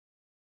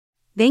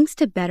Thanks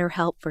to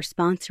BetterHelp for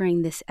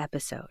sponsoring this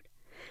episode.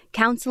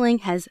 Counseling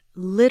has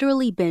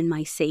literally been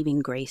my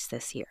saving grace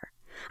this year.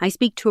 I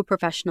speak to a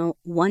professional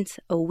once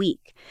a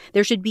week.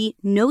 There should be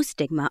no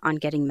stigma on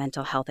getting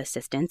mental health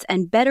assistance,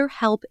 and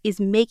BetterHelp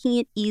is making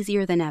it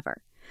easier than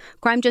ever.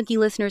 Crime Junkie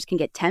listeners can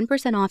get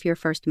 10% off your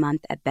first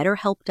month at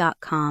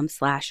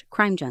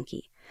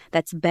betterhelp.com/crimejunkie.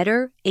 That's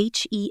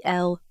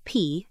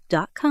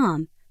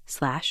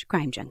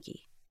betterhelp.com/crimejunkie.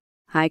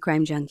 Hi,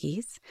 Crime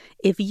Junkies.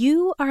 If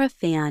you are a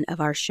fan of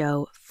our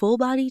show, Full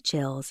Body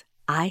Chills,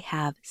 I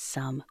have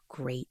some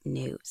great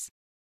news.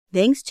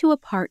 Thanks to a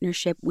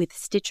partnership with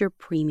Stitcher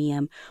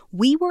Premium,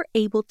 we were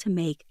able to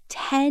make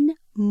 10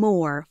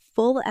 more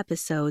full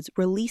episodes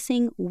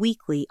releasing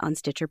weekly on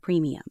Stitcher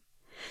Premium.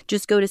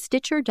 Just go to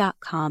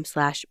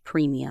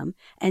stitcher.com/premium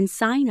and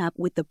sign up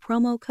with the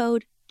promo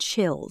code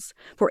CHILLS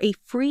for a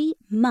free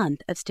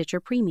month of Stitcher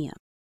Premium.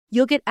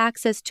 You'll get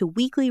access to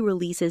weekly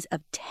releases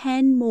of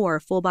 10 more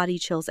Full Body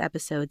Chills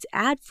episodes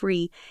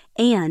ad-free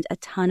and a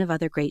ton of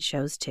other great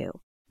shows too.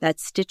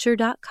 That's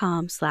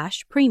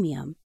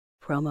stitcher.com/premium,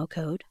 promo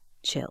code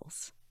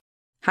CHILLS.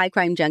 Hi,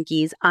 Crime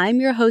Junkies. I'm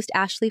your host,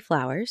 Ashley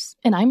Flowers.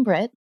 And I'm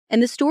Britt.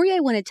 And the story I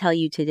want to tell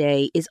you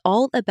today is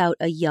all about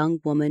a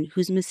young woman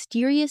whose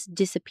mysterious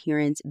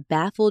disappearance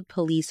baffled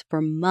police for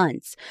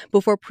months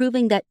before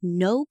proving that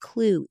no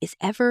clue is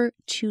ever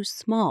too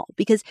small,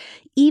 because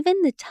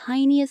even the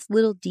tiniest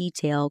little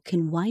detail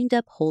can wind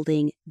up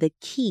holding the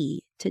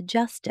key to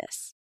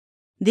justice.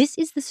 This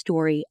is the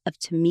story of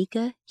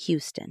Tamika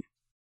Houston.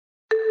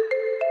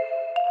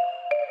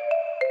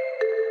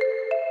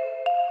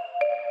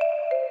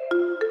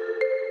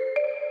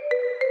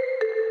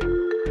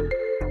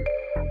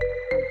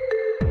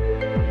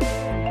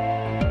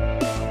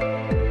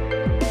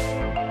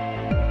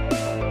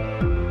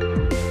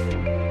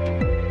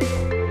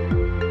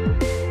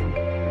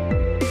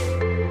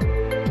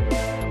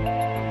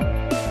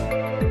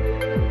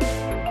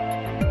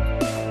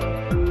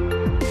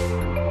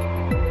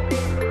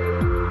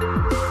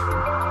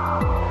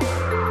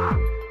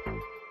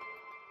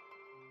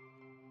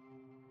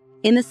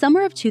 In the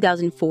summer of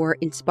 2004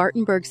 in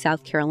Spartanburg,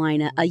 South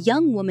Carolina, a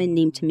young woman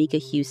named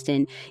Tamika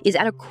Houston is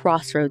at a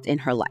crossroads in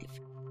her life.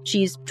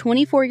 She's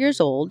 24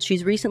 years old.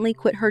 She's recently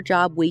quit her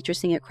job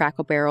waitressing at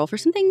Crackle Barrel for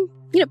something,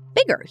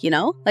 bigger,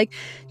 Like,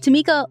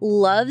 Tamika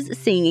loves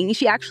singing.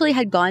 She actually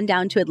had gone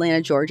down to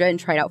Atlanta, Georgia and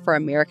tried out for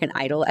American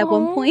Idol at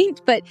one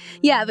point. But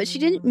she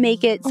didn't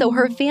make it. So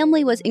her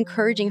family was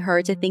encouraging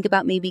her to think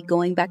about maybe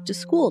going back to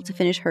school to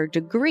finish her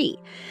degree.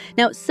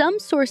 Now, some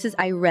sources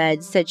I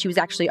read said she was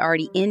actually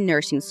already in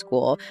nursing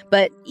school.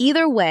 But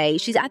either way,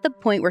 she's at the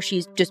point where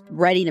she's just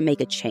ready to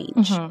make a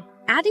change.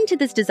 Adding to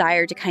this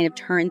desire to kind of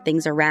turn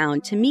things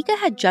around, Tamika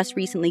had just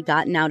recently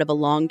gotten out of a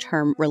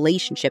long-term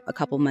relationship a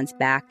couple months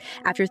back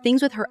after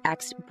things with her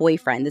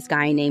ex-boyfriend, this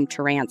guy named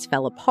Terrance,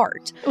 fell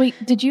apart. Wait,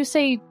 did you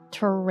say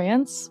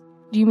Terrance?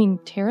 Do you mean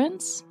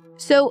Terrance?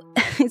 So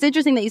it's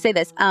interesting that you say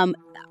this.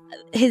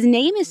 His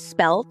name is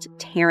spelt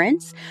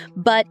Terrance,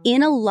 but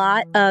in a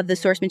lot of the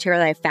source material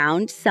that I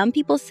found, some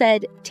people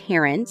said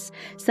Terrance,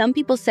 some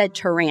people said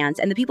Terrance,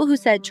 and the people who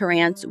said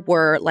Terrance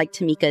were like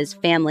Tamika's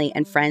family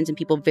and friends and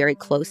people very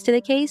close to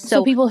the case.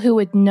 So people who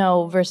would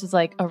know versus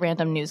like a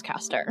random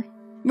newscaster.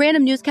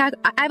 Random newscast.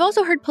 I've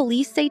also heard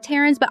police say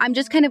Terrance, but I'm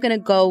just kind of going to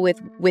go with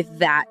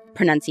that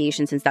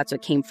pronunciation since that's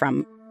what came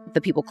from the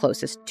people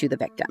closest to the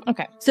victim.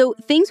 Okay. So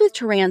things with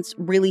Terrance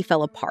really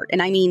fell apart.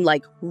 And I mean,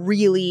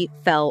 really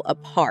fell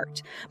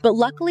apart. But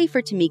luckily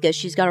for Tamika,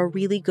 she's got a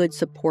really good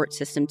support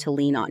system to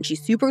lean on. She's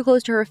super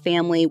close to her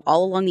family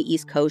all along the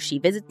East Coast. She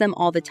visits them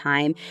all the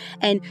time.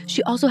 And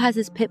she also has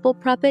this pit bull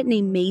puppet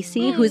named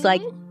Macy, who's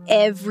like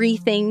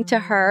everything to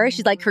her.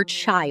 She's like her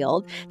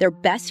child. They're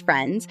best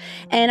friends.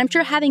 And I'm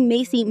sure having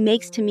Macy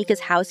makes Tamika's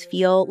house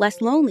feel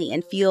less lonely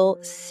and feel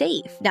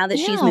safe now that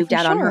she's moved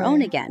out on her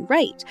own again.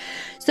 Right.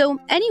 So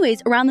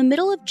anyways, around the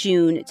middle of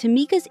June,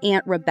 Tamika's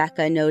aunt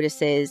Rebecca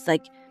notices,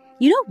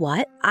 you know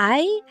what?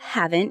 I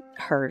haven't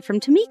heard from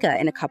Tamika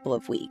in a couple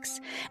of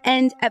weeks.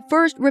 And at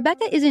first,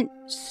 Rebecca isn't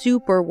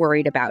super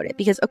worried about it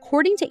because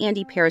according to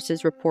Andy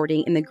Paris's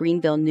reporting in the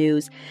Greenville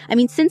News,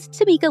 since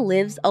Tamika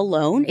lives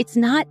alone, it's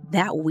not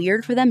that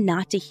weird for them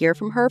not to hear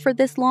from her for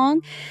this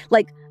long.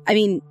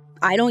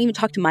 I don't even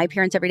talk to my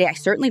parents every day. I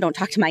certainly don't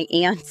talk to my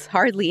aunts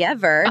hardly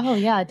ever. Oh,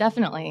 yeah,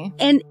 definitely.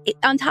 And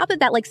on top of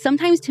that,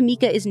 sometimes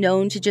Tamika is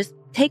known to just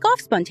take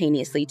off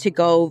spontaneously to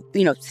go,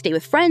 stay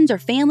with friends or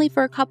family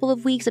for a couple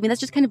of weeks. That's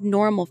just kind of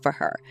normal for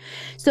her.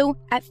 So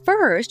at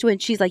first, when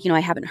she's I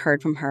haven't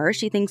heard from her,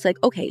 she thinks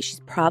okay, she's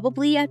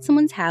probably at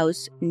someone's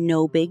house,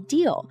 no big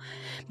deal.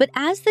 But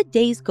as the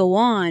days go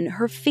on,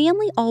 her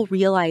family all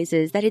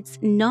realizes that it's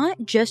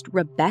not just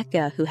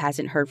Rebecca who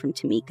hasn't heard from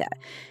Tamika.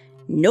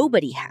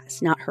 Nobody has,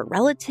 not her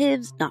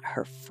relatives, not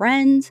her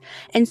friends.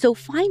 And so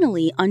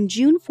finally, on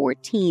June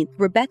 14th,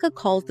 Rebecca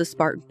calls the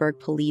Spartanburg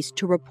police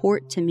to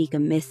report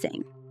Tamika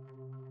missing.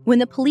 When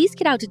the police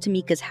get out to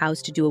Tamika's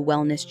house to do a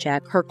wellness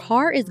check, her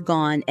car is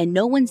gone and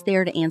no one's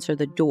there to answer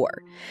the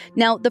door.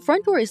 Now, the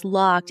front door is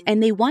locked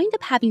and they wind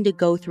up having to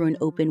go through an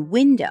open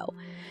window.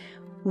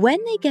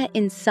 When they get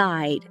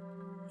inside,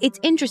 it's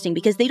interesting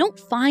because they don't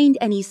find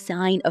any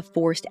sign of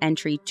forced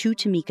entry to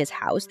Tamika's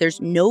house.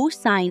 There's no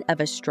sign of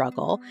a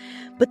struggle,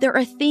 but there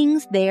are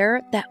things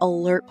there that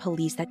alert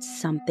police that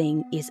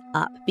something is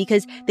up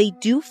because they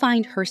do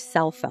find her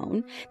cell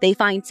phone. They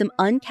find some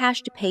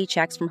uncashed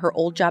paychecks from her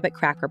old job at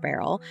Cracker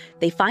Barrel.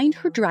 They find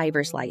her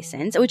driver's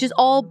license, which is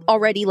all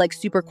already like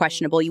super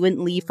questionable. You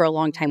wouldn't leave for a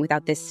long time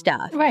without this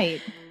stuff.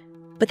 Right.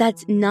 But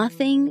that's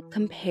nothing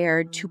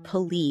compared to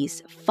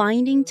police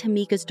finding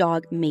Tamika's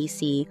dog,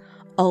 Macy,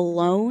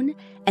 alone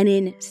and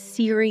in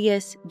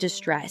serious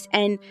distress.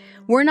 And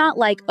we're not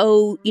like,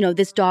 oh,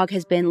 this dog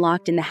has been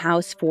locked in the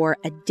house for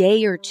a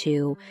day or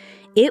two.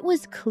 It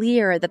was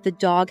clear that the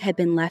dog had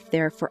been left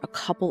there for a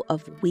couple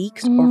of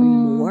weeks or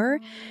more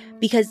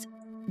because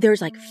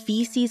there's like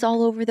feces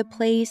all over the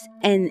place.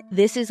 And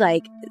this is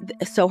like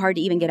so hard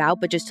to even get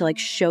out, but just to like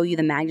show you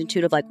the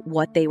magnitude of like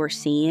what they were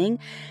seeing.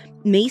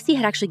 Macy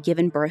had actually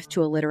given birth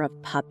to a litter of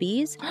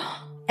puppies.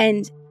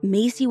 And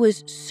Macy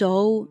was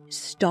so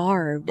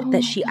starved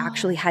that she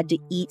actually had to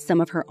eat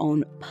some of her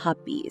own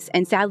puppies.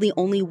 And sadly,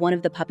 only one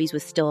of the puppies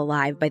was still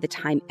alive by the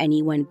time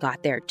anyone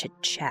got there to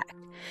check.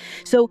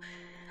 So,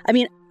 I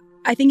mean,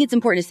 I think it's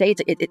important to say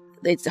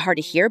it's hard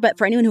to hear, but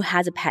for anyone who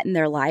has a pet in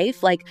their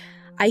life, like,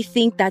 I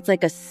think that's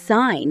like a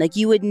sign. Like,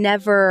 you would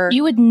never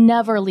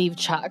leave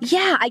Chuck.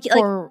 Yeah.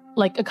 For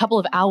like a couple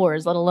of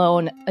hours, let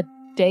alone a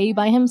day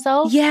by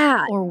himself.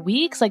 Yeah. Or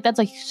weeks. Like, that's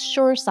a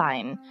sure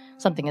sign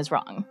something is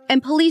wrong.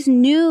 And police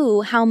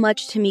knew how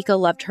much Tamika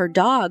loved her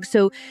dog.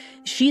 So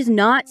she's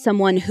not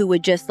someone who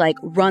would just like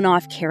run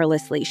off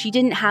carelessly. She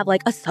didn't have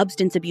like a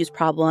substance abuse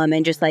problem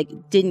and just like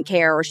didn't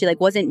care, or she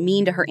like wasn't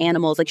mean to her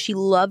animals. Like, she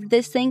loved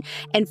this thing.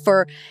 And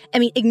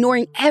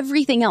ignoring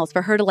everything else,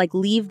 for her to like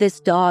leave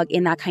this dog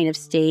in that kind of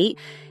state,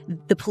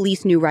 the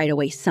police knew right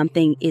away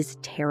something is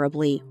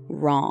terribly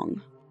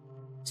wrong.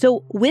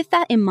 So with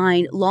that in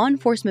mind, law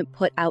enforcement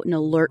put out an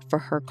alert for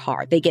her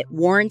car. They get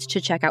warrants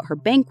to check out her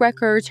bank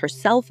records, her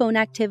cell phone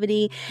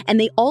activity, and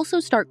they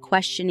also start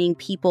questioning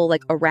people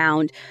like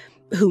around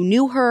who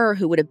knew her,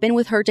 who would have been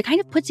with her, to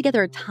kind of put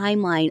together a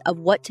timeline of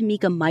what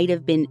Tamika might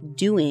have been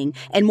doing,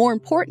 and more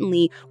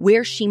importantly,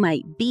 where she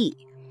might be.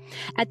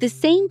 At the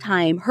same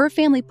time, her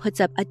family puts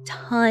up a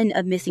ton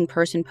of missing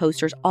person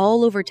posters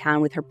all over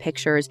town with her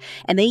pictures,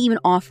 and they even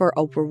offer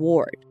a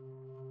reward.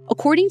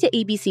 According to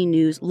ABC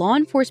News, law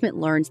enforcement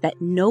learns that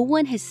no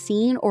one has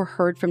seen or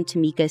heard from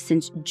Tamika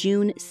since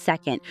June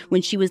 2nd,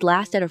 when she was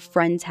last at a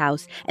friend's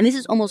house, and this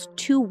is almost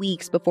 2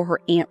 weeks before her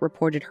aunt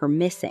reported her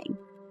missing.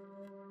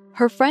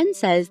 Her friend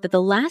says that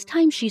the last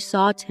time she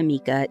saw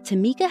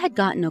Tamika had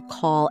gotten a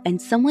call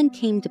and someone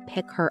came to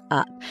pick her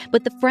up,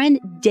 but the friend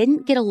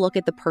didn't get a look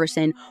at the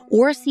person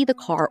or see the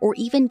car or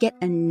even get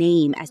a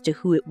name as to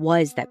who it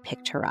was that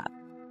picked her up.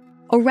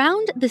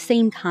 Around the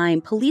same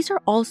time, police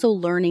are also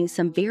learning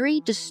some very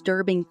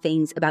disturbing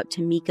things about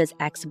Tamika's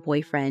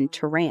ex-boyfriend,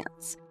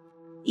 Terrance.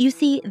 You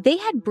see, they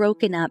had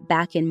broken up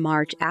back in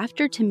March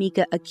after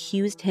Tamika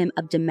accused him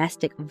of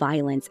domestic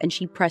violence and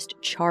she pressed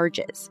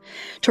charges.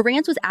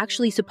 Terrance was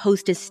actually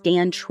supposed to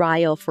stand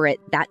trial for it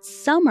that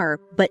summer,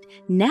 but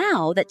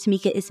now that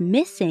Tamika is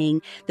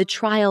missing, the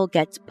trial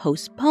gets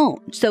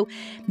postponed. So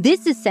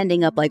this is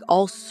sending up like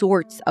all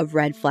sorts of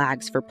red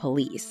flags for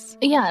police.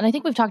 Yeah, and I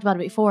think we've talked about it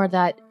before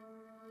that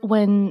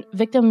when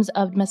victims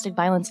of domestic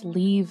violence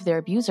leave their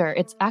abuser,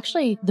 it's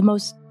actually the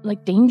most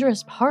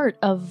dangerous part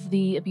of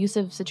the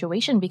abusive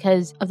situation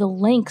because of the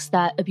lengths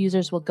that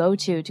abusers will go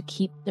to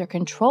keep their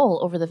control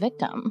over the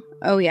victim.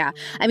 Oh, yeah.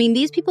 I mean,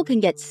 these people can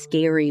get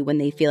scary when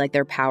they feel like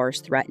their power's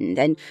threatened.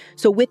 And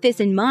so with this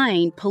in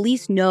mind,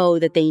 police know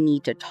that they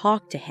need to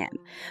talk to him.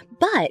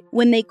 But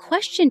when they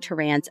question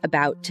Terrance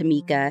about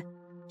Tamika,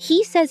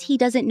 he says he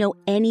doesn't know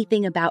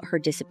anything about her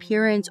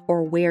disappearance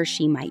or where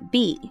she might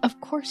be. Of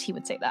course he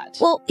would say that.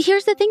 Well,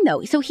 here's the thing,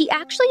 though. So he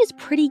actually is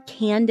pretty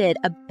candid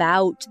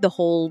about the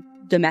whole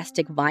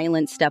domestic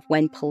violence stuff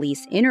when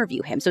police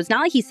interview him. So it's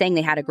not like he's saying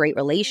they had a great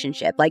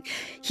relationship. Like,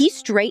 he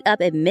straight up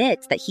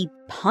admits that he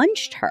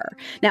punched her.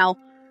 Now,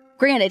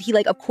 granted, he,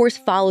 of course,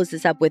 follows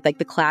this up with, the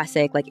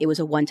classic, it was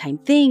a one-time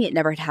thing. It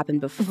never had happened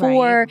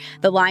before.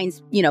 Right. The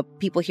lines,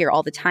 people hear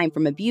all the time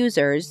from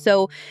abusers.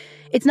 So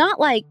it's not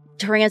like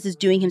Terrance is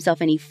doing himself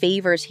any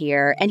favors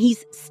here, and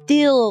he's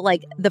still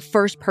the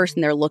first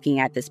person they're looking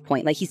at this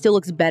point. He still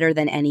looks better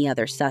than any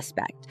other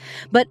suspect.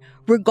 But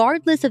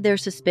regardless of their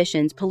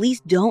suspicions, police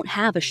don't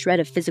have a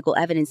shred of physical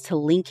evidence to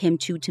link him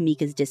to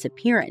Tamika's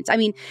disappearance. I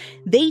mean,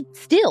 they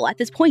still, at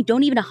this point,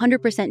 don't even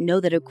 100%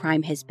 know that a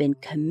crime has been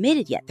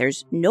committed yet.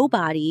 There's no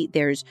body,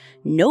 there's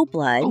no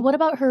blood. What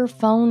about her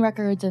phone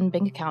records and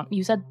bank account?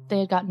 You said they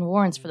had gotten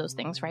warrants for those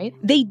things, right?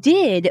 They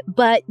did,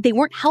 but they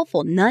weren't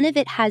helpful. None of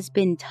it has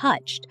been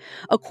touched.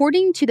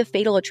 According to the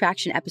Fatal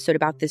Attraction episode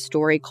about this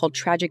story called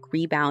Tragic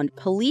Rebound,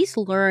 police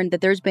learned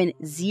that there's been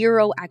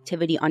zero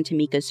activity on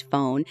Tamika's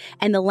phone,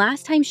 and the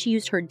last time she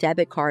used her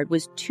debit card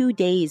was 2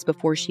 days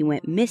before she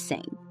went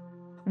missing.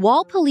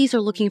 While police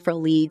are looking for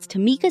leads,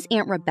 Tamika's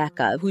Aunt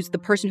Rebecca, who's the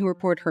person who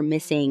reported her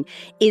missing,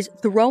 is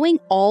throwing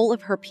all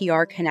of her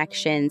PR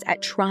connections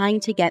at trying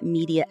to get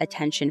media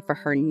attention for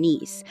her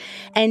niece.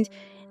 And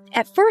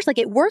at first,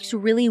 it works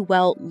really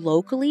well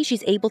locally.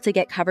 She's able to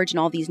get coverage in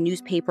all these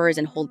newspapers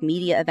and hold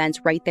media events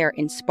right there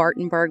in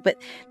Spartanburg, but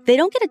they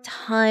don't get a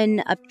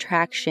ton of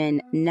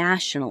traction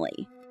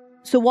nationally.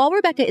 So while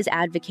Rebecca is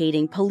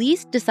advocating,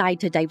 police decide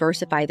to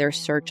diversify their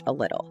search a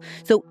little.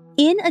 So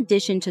in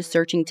addition to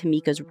searching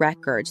Tamika's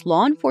records,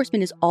 law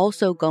enforcement is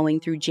also going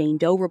through Jane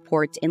Doe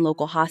reports in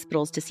local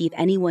hospitals to see if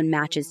anyone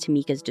matches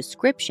Tamika's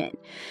description.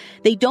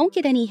 They don't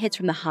get any hits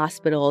from the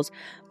hospitals,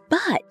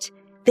 but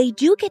they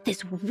do get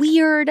this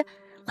weird,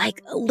 a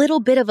little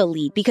bit of a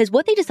lead, because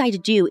what they decide to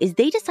do is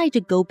they decide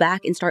to go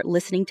back and start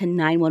listening to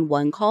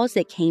 911 calls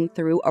that came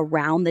through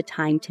around the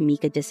time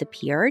Tamika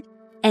disappeared.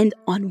 And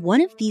on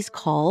one of these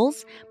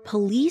calls,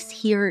 police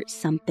hear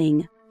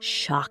something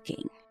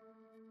shocking.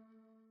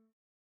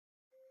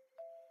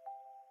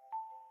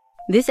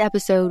 This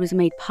episode was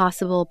made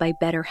possible by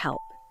BetterHelp.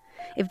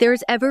 If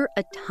there's ever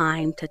a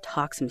time to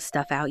talk some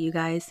stuff out, you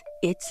guys,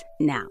 it's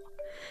now.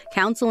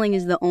 Counseling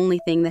is the only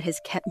thing that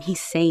has kept me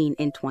sane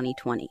in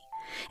 2020.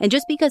 And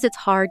just because it's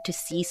hard to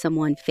see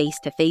someone face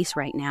to face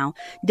right now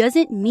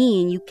doesn't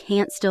mean you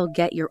can't still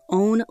get your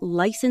own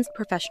licensed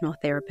professional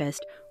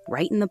therapist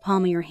right in the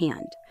palm of your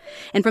hand.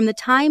 And from the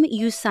time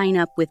you sign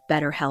up with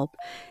BetterHelp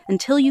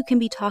until you can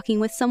be talking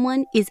with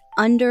someone is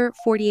under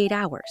 48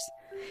 hours.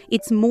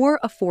 It's more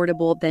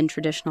affordable than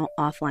traditional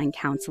offline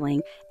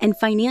counseling, and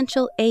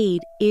financial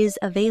aid is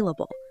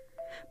available.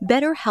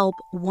 BetterHelp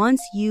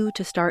wants you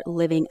to start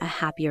living a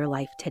happier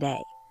life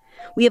today.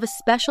 We have a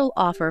special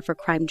offer for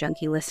Crime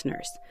Junkie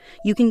listeners.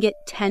 You can get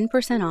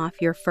 10%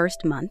 off your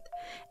first month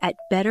at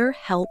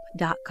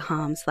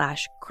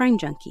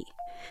betterhelp.com/crimejunkie.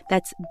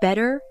 That's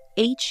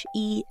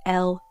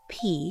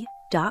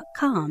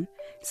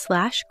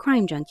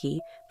betterhelp.com/crimejunkie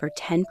for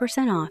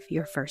 10% off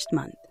your first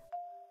month.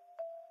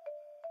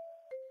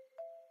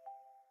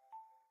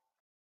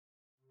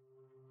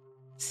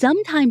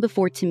 Sometime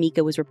before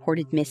Tamika was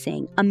reported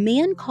missing, a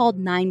man called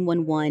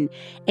 911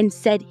 and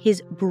said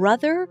his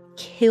brother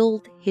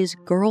killed his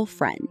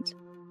girlfriend.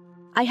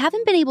 I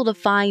haven't been able to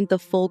find the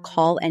full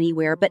call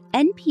anywhere, but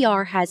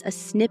NPR has a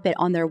snippet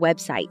on their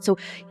website, so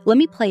let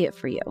me play it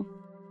for you.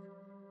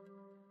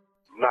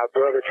 My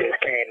brother just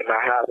came to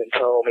my house and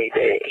told me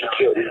that he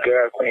killed his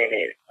girlfriend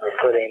and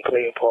put her in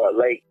Cleveland Park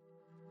Lake.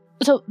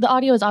 So the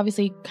audio is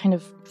obviously kind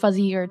of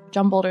fuzzy or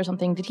jumbled or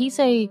something. Did he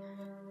say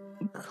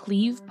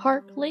Cleve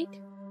Park Lake?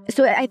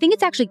 So I think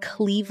it's actually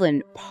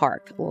Cleveland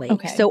Park Lake.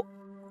 Okay. So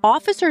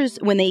officers,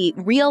 when they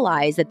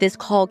realize that this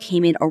call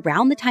came in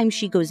around the time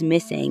she goes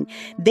missing,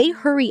 they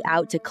hurry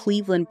out to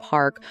Cleveland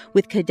Park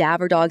with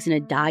cadaver dogs and a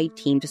dive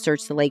team to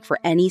search the lake for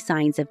any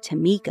signs of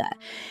Tamika.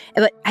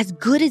 But as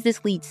good as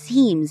this lead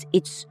seems,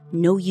 it's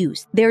no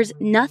use. There's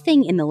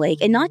nothing in the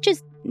lake, and not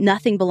just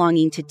nothing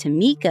belonging to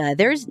Tamika.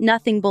 There's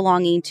nothing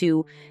belonging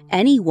to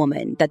any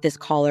woman that this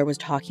caller was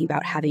talking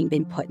about having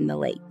been put in the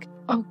lake.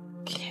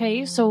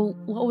 Okay, so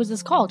what was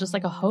this call? Just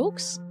like a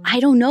hoax? I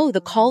don't know.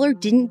 The caller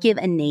didn't give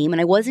a name, and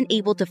I wasn't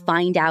able to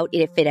find out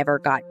if it ever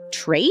got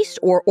traced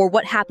or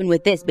what happened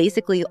with this.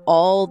 Basically,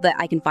 all that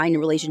I can find in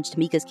relation to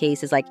Tamika's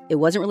case is it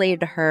wasn't related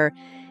to her,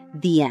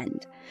 the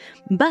end.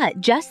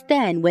 But just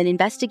then, when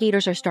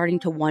investigators are starting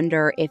to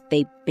wonder if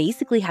they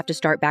basically have to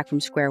start back from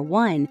square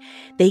one,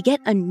 they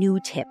get a new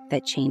tip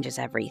that changes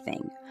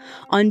everything.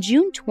 On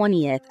June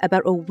 20th,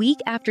 about a week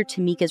after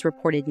Tamika's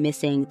reported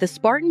missing, the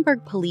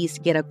Spartanburg police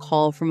get a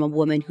call from a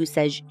woman who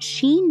says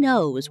she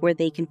knows where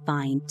they can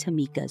find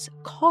Tamika's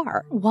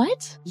car.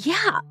 What?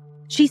 Yeah.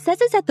 She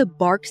says it's at the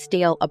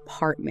Barksdale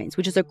Apartments,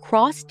 which is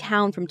across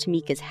town from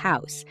Tamika's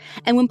house.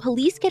 And when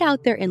police get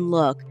out there and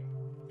look,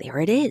 there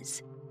it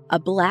is. A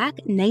black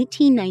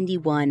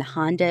 1991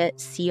 Honda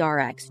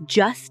CRX,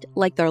 just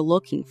like they're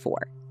looking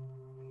for.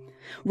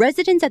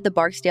 Residents at the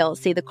Barksdale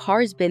say the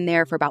car's been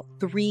there for about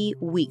 3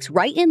 weeks,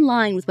 right in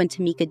line with when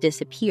Tamika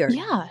disappeared.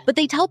 Yeah. But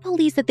they tell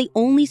police that they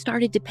only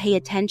started to pay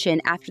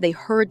attention after they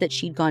heard that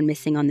she'd gone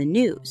missing on the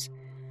news.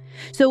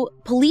 So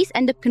police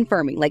end up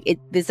confirming,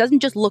 this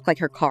doesn't just look like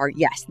her car.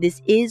 Yes,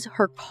 this is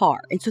her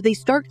car. And so they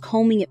start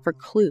combing it for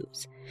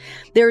clues.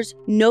 There's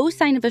no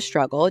sign of a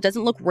struggle. It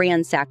doesn't look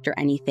ransacked or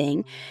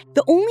anything.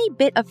 The only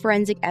bit of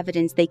forensic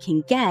evidence they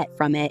can get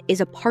from it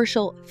is a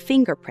partial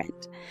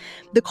fingerprint.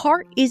 The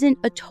car isn't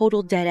a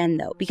total dead end,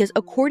 though, because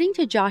according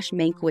to Josh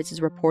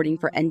Mankiewicz's reporting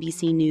for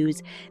NBC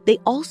News, they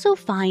also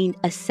find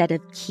a set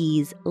of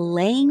keys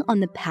laying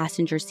on the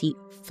passenger seat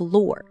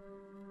floor.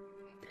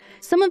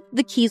 Some of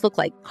the keys look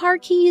like car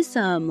keys,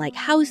 some like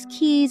house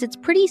keys. It's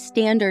pretty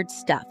standard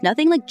stuff.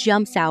 Nothing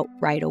jumps out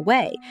right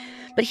away.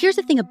 But here's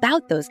the thing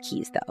about those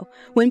keys, though.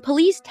 When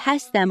police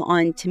test them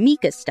on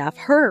Tamika's stuff,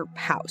 her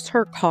house,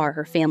 her car,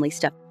 her family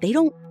stuff, they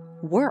don't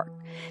work.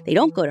 They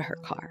don't go to her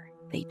car.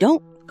 They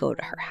don't go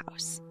to her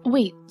house.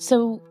 Wait,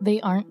 so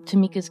they aren't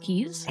Tamika's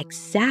keys?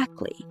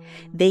 Exactly.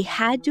 They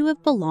had to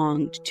have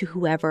belonged to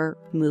whoever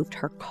moved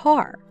her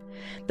car.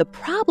 The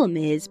problem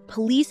is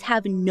police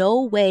have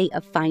no way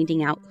of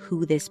finding out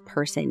who this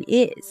person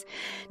is.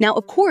 Now,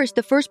 of course,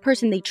 the first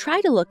person they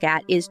try to look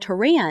at is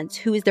Terrance,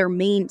 who is their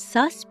main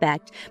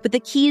suspect, but the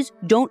keys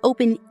don't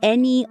open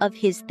any of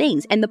his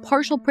things. And the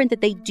partial print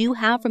that they do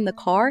have from the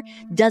car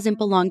doesn't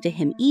belong to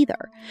him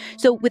either.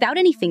 So without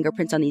any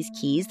fingerprints on these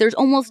keys, there's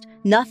almost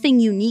nothing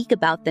unique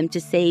about them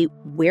to say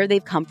where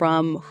they've come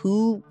from,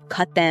 who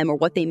cut them, or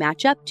what they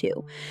match up to.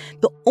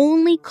 The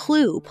only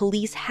clue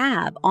police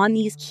have on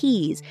these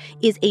keys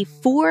is a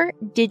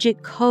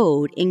 4-digit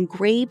code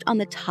engraved on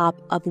the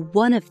top of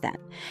one of them.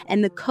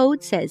 And the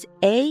code says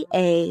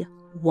AA14.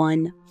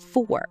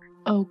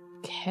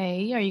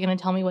 Okay, are you going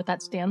to tell me what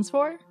that stands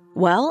for?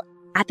 Well,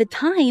 at the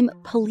time,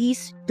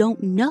 police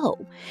don't know.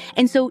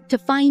 And so to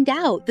find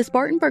out, the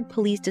Spartanburg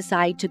police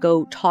decide to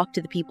go talk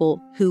to the people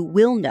who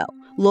will know,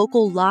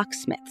 local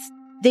locksmiths.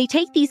 They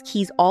take these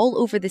keys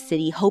all over the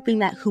city, hoping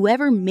that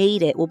whoever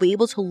made it will be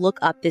able to look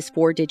up this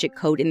 4-digit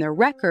code in their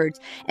records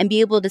and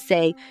be able to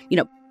say,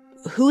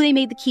 who they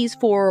made the keys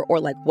for, or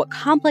like what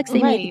complex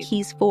they made the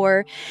keys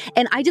for.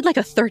 And I did like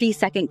a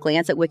 30-second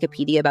glance at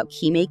Wikipedia about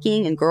key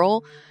making, and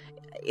girl,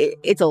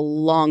 it's a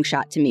long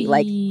shot to me.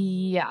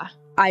 Yeah.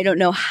 I don't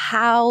know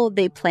how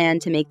they plan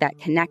to make that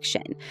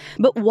connection.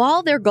 But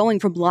while they're going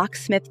from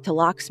locksmith to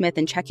locksmith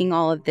and checking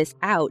all of this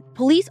out,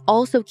 police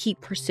also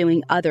keep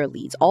pursuing other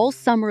leads all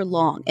summer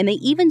long. And they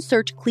even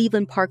search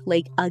Cleveland Park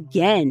Lake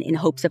again in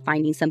hopes of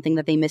finding something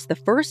that they missed the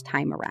first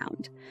time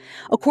around.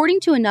 According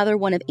to another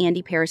one of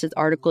Andy Paris's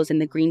articles in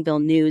the Greenville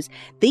News,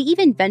 they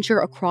even venture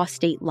across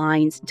state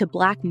lines to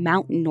Black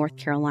Mountain, North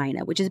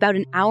Carolina, which is about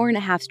an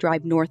hour-and-a-half's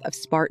drive north of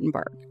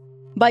Spartanburg.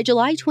 By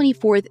July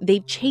 24th,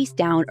 they've chased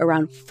down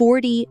around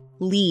 40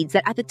 leads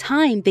that at the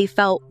time they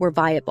felt were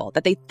viable,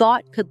 that they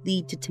thought could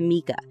lead to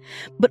Tamika.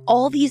 But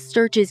all these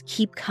searches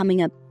keep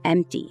coming up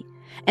empty.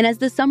 And as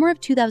the summer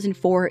of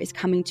 2004 is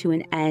coming to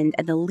an end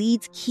and the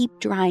leads keep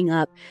drying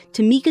up,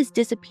 Tamika's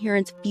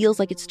disappearance feels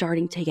like it's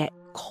starting to get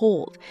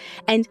cold.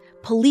 And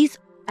police,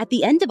 at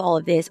the end of all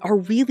of this, are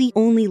really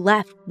only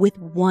left with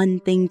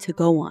one thing to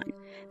go on,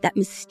 that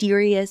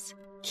mysterious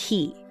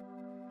key.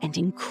 And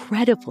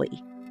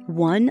incredibly,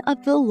 one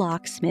of the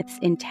locksmiths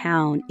in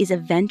town is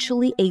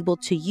eventually able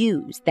to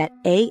use that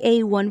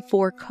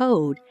AA14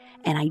 code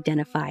and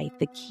identify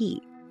the key.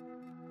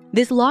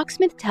 This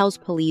locksmith tells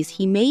police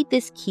he made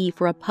this key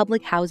for a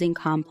public housing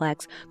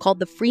complex called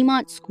the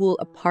Fremont School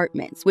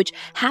Apartments, which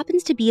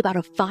happens to be about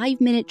a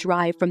 5-minute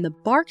drive from the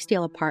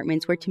Barksdale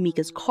Apartments where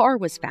Tamika's car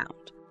was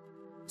found.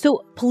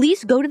 So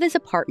police go to this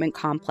apartment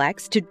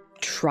complex to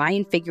try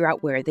and figure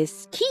out where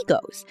this key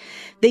goes.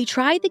 They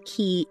try the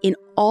key in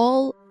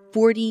all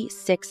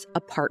 46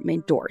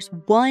 apartment doors,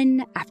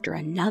 one after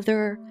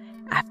another,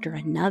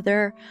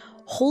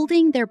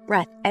 holding their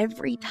breath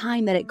every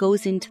time that it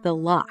goes into the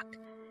lock.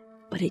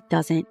 But it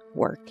doesn't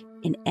work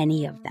in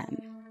any of them.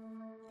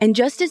 And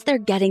just as they're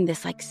getting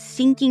this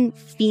sinking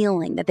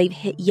feeling that they've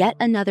hit yet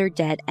another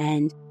dead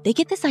end, they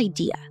get this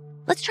idea.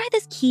 Let's try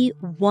this key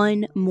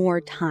one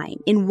more time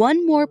in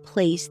one more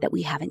place that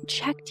we haven't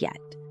checked yet.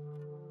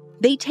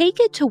 They take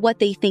it to what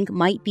they think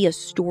might be a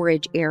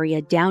storage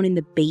area down in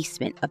the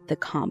basement of the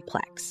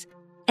complex.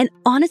 And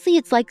honestly,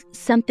 it's like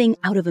something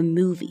out of a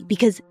movie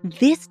because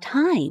this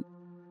time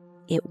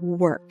it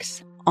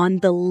works. On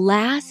the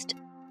last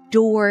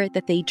door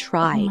that they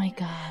tried, oh my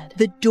God,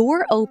 the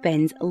door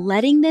opens,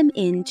 letting them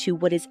into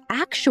what is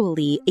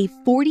actually a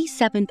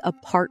 47th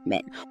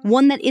apartment,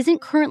 one that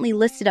isn't currently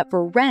listed up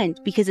for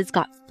rent because it's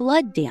got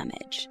flood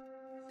damage.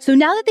 So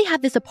now that they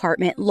have this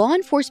apartment, law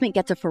enforcement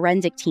gets a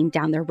forensic team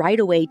down there right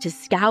away to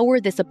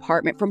scour this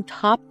apartment from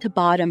top to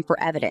bottom for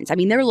evidence. I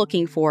mean, they're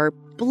looking for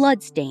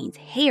bloodstains,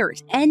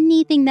 hairs,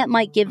 anything that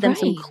might give them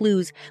some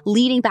clues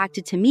leading back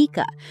to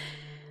Tamika.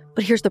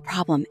 But here's the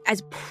problem.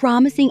 As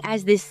promising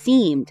as this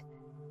seemed,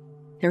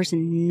 there's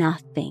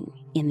nothing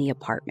in the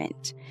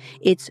apartment.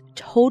 It's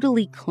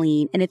totally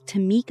clean, and if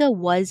Tamika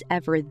was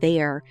ever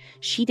there,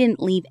 she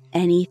didn't leave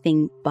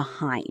anything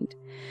behind.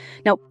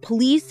 Now,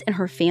 police and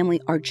her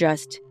family are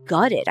just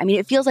gutted. I mean,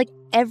 it feels like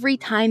every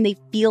time they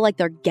feel like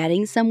they're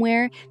getting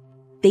somewhere,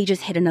 they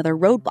just hit another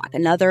roadblock,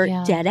 another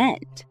dead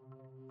end.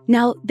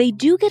 Now, they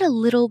do get a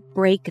little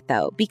break,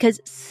 though, because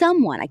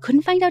someone, I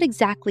couldn't find out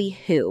exactly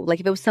who, like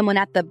if it was someone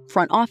at the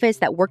front office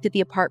that worked at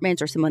the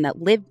apartments or someone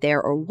that lived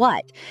there or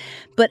what.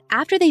 But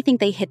after they think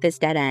they hit this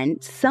dead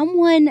end,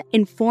 someone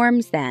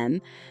informs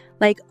them,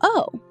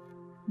 oh,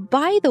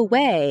 by the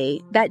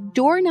way, that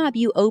doorknob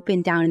you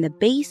opened down in the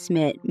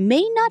basement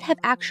may not have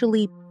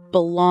actually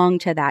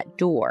belonged to that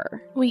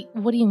door. Wait,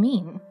 what do you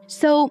mean?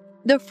 So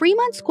the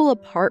Fremont School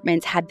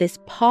Apartments had this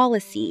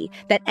policy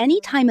that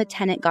anytime a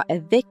tenant got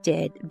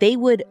evicted, they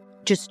would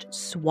just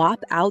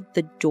swap out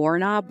the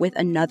doorknob with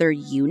another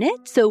unit.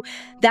 So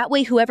that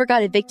way, whoever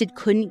got evicted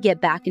couldn't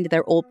get back into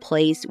their old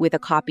place with a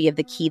copy of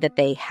the key that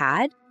they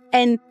had.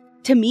 And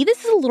to me,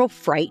 this is a little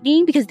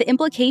frightening because the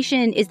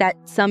implication is that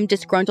some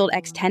disgruntled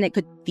ex-tenant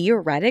could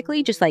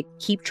theoretically just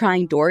keep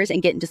trying doors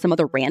and get into some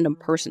other random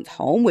person's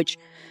home, which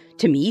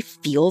to me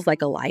feels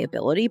like a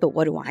liability. But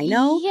what do I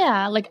know?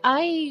 Yeah,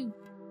 I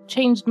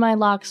changed my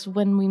locks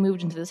when we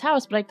moved into this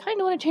house, but I kind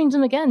of want to change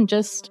them again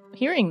just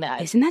hearing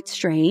that. Isn't that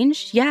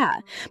strange? Yeah.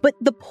 But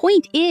the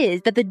point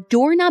is that the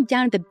doorknob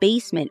down at the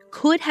basement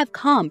could have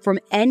come from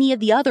any of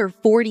the other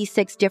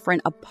 46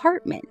 different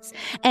apartments.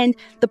 And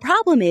the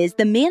problem is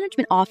the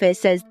management office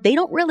says they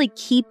don't really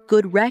keep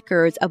good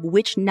records of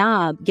which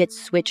knob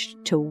gets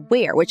switched to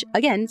where, which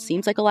again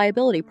seems like a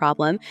liability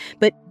problem.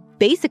 But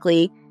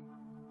basically,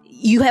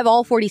 you have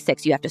all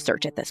 46 you have to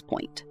search at this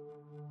point.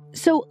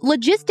 So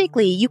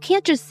logistically, you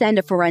can't just send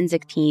a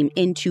forensic team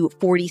into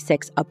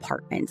 46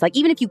 apartments. Like,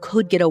 even if you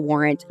could get a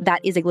warrant, that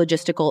is a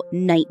logistical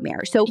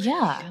nightmare. So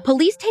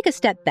police take a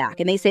step back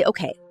and they say,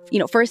 okay,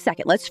 for a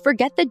second, let's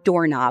forget the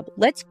doorknob.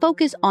 Let's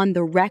focus on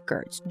the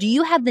records. Do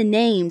you have the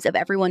names of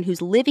everyone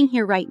who's living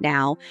here right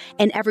now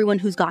and everyone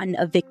who's gotten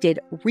evicted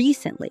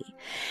recently?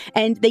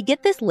 And they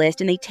get this list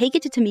and they take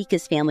it to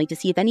Tamika's family to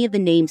see if any of the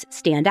names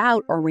stand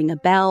out or ring a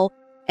bell,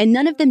 and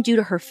none of them do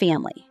to her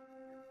family.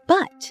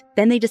 But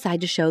then they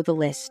decide to show the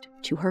list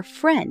to her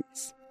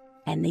friends,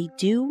 and they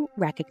do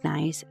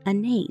recognize a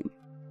name.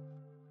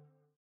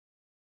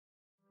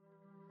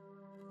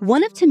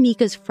 One of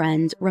Tamika's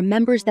friends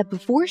remembers that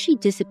before she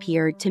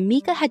disappeared,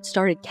 Tamika had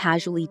started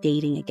casually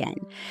dating again,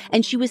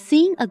 and she was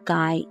seeing a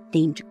guy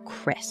named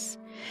Chris.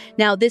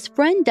 Now, this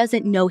friend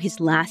doesn't know his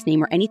last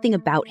name or anything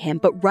about him,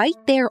 but right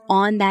there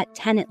on that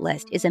tenant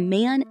list is a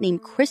man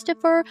named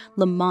Christopher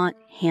Lamont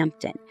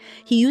Hampton.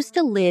 He used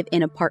to live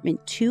in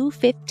apartment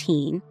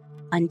 215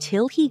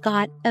 until he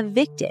got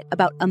evicted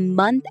about a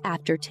month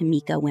after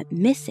Tamika went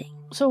missing.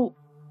 So,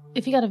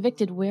 if he got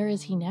evicted, where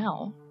is he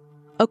now?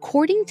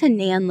 According to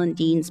Nan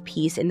Lundine's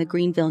piece in the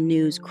Greenville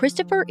News,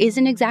 Christopher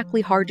isn't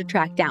exactly hard to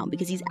track down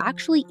because he's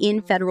actually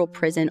in federal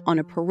prison on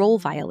a parole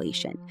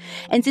violation.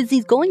 And since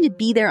he's going to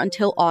be there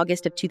until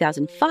August of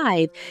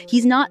 2005,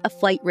 he's not a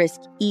flight risk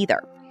either.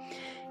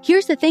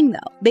 Here's the thing, though.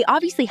 They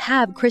obviously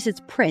have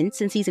Chris's print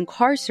since he's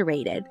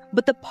incarcerated,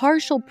 but the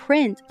partial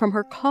print from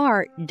her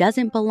car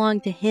doesn't belong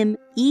to him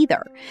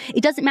either.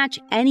 It doesn't match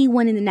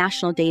anyone in the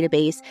national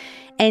database,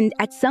 and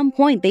at some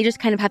point, they just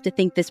kind of have to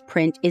think this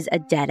print is a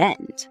dead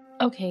end.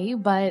 Okay,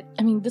 but,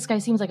 this guy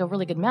seems like a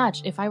really good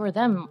match. If I were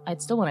them,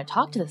 I'd still want to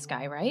talk to this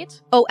guy, right?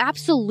 Oh,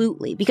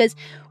 absolutely. Because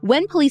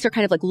when police are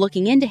kind of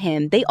looking into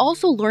him, they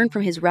also learned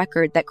from his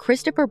record that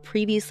Christopher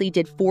previously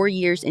did 4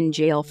 years in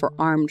jail for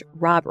armed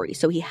robbery.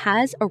 So he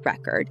has a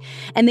record.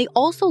 And they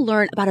also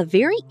learn about a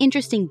very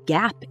interesting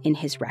gap in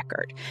his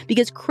record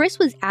because Chris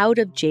was out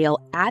of jail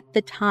at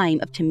the time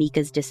of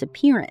Tamika's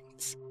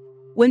disappearance.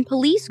 When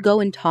police go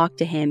and talk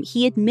to him,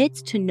 he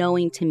admits to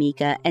knowing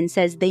Tamika and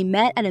says they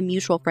met at a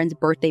mutual friend's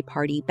birthday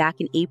party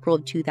back in April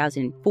of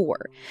 2004.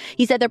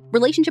 He said their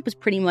relationship was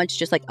pretty much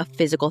just like a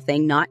physical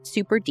thing, not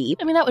super deep.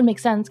 That would make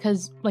sense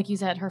because, like you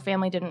said, her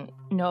family didn't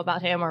know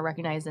about him or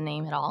recognize the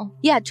name at all.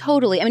 Yeah,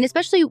 totally.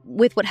 Especially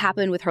with what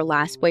happened with her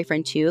last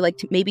boyfriend, too.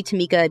 Maybe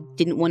Tamika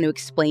didn't want to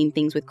explain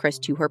things with Chris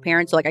to her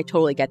parents. So, I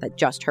totally get that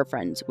just her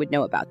friends would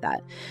know about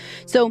that.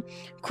 So,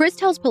 Chris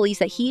tells police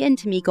that he and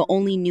Tamika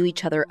only knew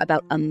each other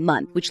about a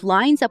month, which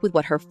lines up with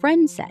what her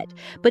friend said.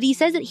 But he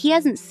says that he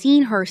hasn't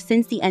seen her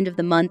since the end of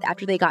the month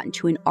after they got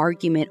into an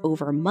argument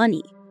over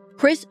money.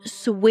 Chris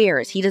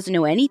swears he doesn't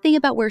know anything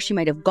about where she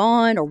might have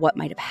gone or what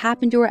might have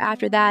happened to her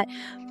after that.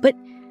 But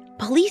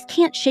police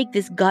can't shake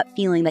this gut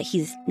feeling that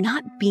he's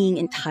not being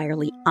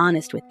entirely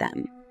honest with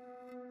them.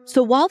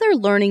 So while they're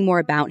learning more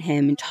about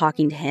him and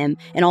talking to him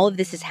and all of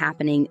this is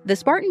happening, the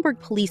Spartanburg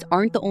police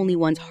aren't the only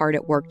ones hard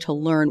at work to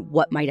learn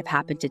what might have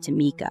happened to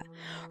Tamika.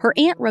 Her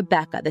aunt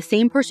Rebecca, the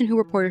same person who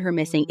reported her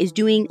missing, is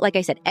doing, like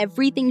I said,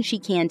 everything she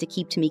can to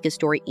keep Tamika's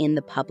story in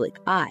the public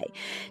eye.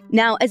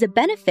 Now, as a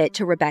benefit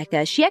to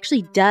Rebecca, she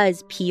actually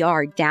does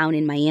PR down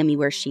in Miami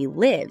where she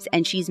lives,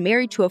 and she's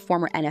married to a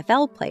former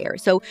NFL player.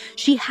 So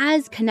she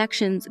has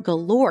connections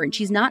galore, and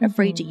she's not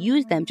afraid to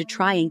use them to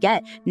try and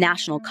get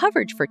national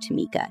coverage for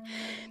Tamika.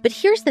 But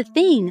here's the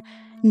thing.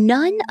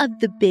 None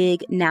of the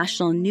big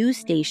national news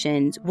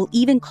stations will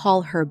even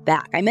call her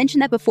back. I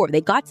mentioned that before.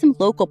 They got some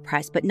local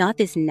press, but not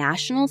this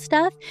national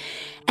stuff.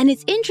 And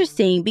it's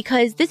interesting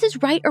because this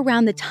is right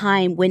around the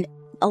time when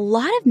a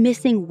lot of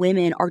missing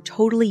women are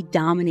totally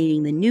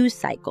dominating the news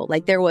cycle.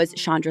 Like there was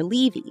Chandra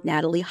Levy,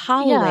 Natalie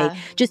Holloway,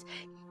 just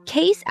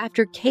case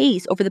after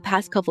case over the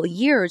past couple of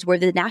years where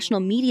the national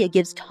media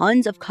gives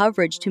tons of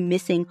coverage to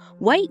missing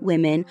white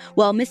women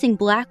while missing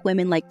black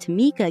women like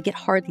Tamika get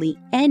hardly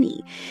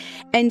any.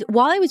 And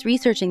while I was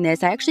researching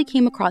this, I actually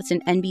came across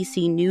an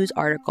NBC News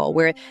article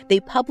where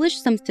they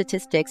published some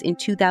statistics in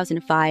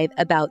 2005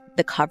 about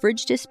the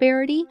coverage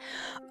disparity.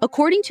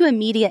 According to a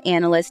media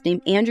analyst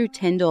named Andrew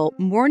Tyndall,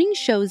 morning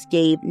shows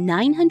gave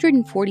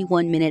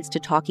 941 minutes to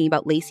talking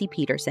about Laci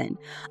Peterson,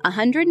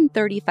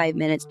 135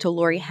 minutes to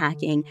Lori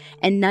Hacking,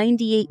 and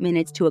 98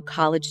 minutes to a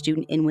college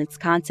student in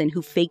Wisconsin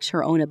who faked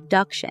her own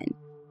abduction.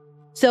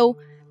 So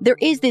there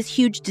is this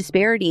huge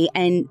disparity,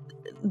 and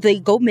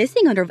they go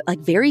missing under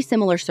very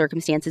similar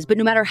circumstances, but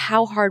no matter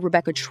how hard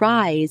Rebecca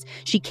tries,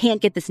 she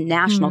can't get this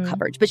national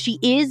coverage. But she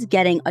is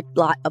getting a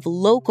lot of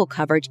local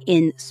coverage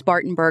in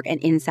Spartanburg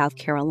and in South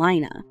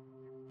Carolina.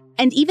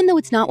 And even though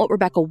it's not what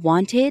Rebecca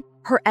wanted,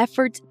 her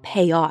efforts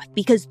pay off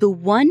because the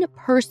one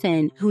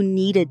person who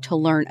needed to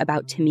learn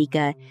about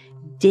Tamika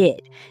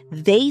did.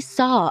 They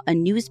saw a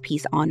news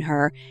piece on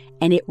her,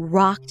 and it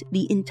rocked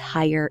the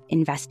entire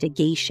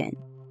investigation.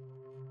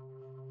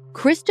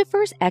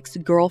 Christopher's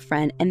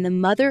ex-girlfriend and the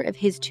mother of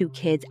his 2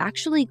 kids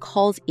actually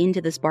calls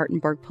into the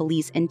Spartanburg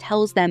police and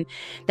tells them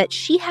that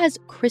she has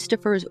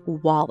Christopher's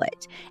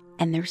wallet,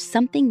 and there's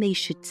something they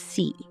should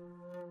see.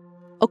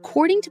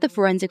 According to the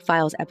Forensic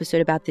Files episode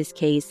about this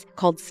case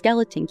called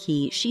Skeleton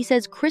Key, she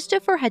says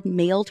Christopher had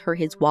mailed her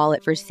his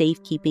wallet for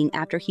safekeeping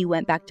after he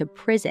went back to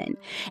prison,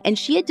 and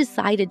she had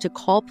decided to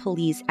call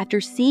police after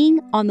seeing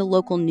on the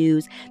local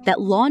news that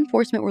law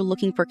enforcement were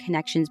looking for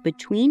connections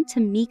between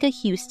Tamika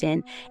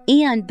Houston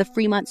and the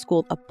Fremont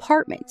School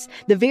apartments,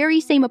 the very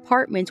same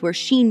apartments where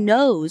she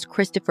knows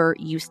Christopher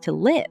used to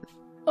live.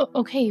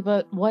 Okay,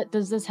 but what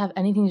does this have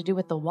anything to do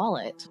with the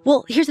wallet?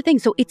 Well, here's the thing.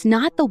 So it's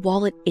not the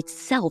wallet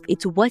itself.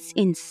 It's what's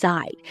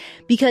inside.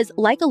 Because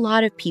like a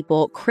lot of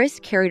people, Chris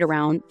carried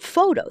around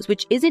photos,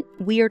 which isn't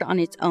weird on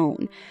its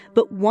own.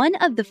 But one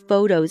of the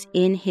photos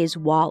in his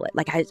wallet,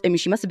 I mean,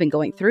 she must have been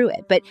going through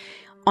it. But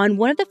on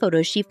one of the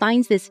photos, she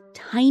finds this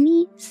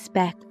tiny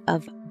speck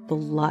of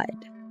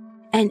blood.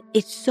 And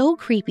it's so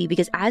creepy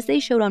because as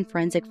they showed on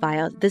Forensic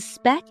Files, the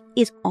speck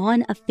is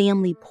on a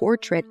family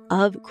portrait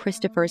of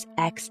Christopher's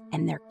ex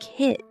and their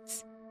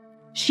kids.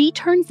 She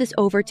turns this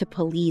over to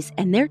police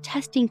and their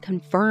testing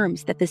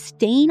confirms that the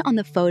stain on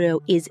the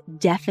photo is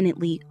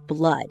definitely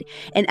blood.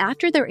 And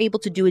after they're able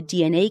to do a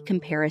DNA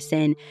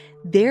comparison,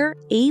 they're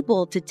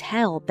able to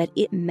tell that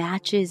it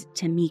matches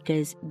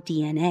Tamika's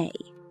DNA.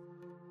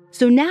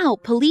 So now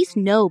police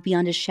know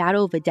beyond a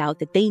shadow of a doubt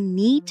that they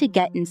need to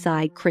get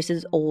inside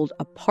Chris's old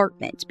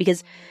apartment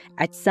because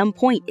at some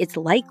point it's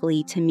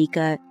likely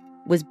Tamika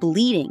was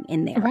bleeding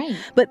in there. Right.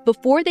 But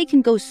before they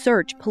can go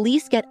search,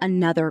 police get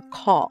another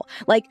call.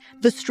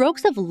 The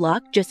strokes of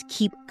luck just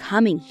keep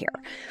coming here.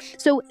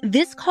 So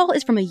this call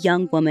is from a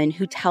young woman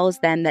who tells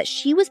them that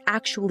she was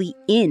actually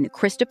in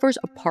Christopher's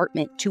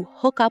apartment to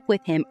hook up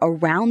with him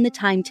around the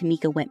time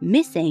Tamika went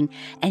missing,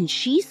 and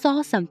she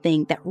saw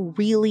something that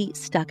really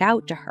stuck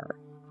out to her.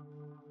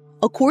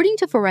 According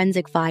to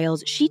Forensic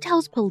Files, she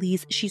tells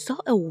police she saw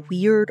a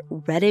weird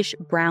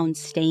reddish-brown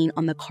stain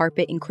on the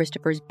carpet in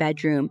Christopher's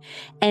bedroom,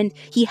 and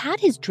he had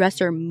his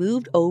dresser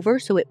moved over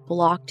so it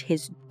blocked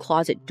his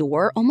closet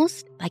door,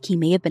 almost like he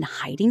may have been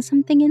hiding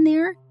something in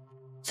there.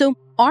 So,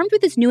 armed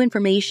with this new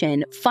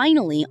information,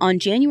 finally, on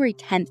January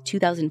 10th,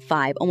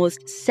 2005,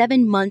 almost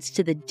 7 months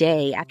to the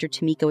day after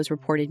Tamika was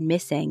reported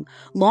missing,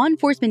 law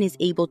enforcement is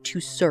able to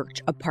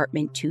search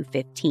apartment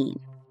 215.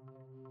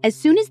 As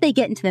soon as they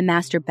get into the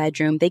master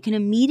bedroom, they can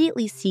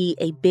immediately see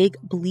a big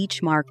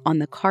bleach mark on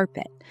the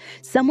carpet.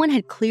 Someone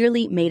had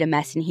clearly made a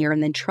mess in here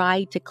and then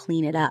tried to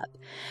clean it up.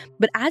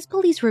 But as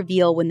police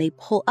reveal when they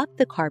pull up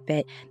the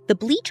carpet, the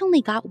bleach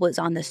only got what was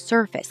on the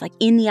surface,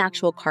 in the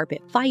actual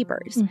carpet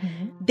fibers.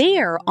 Mm-hmm.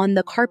 There, on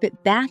the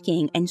carpet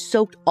backing and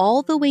soaked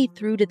all the way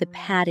through to the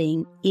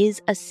padding,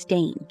 is a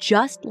stain,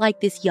 just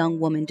like this young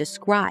woman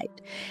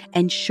described.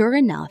 And sure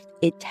enough,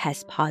 it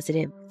tests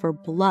positive for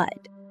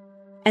blood.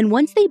 And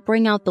once they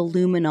bring out the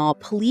luminol,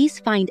 police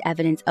find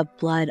evidence of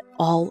blood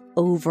all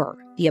over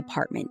the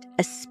apartment,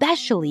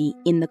 especially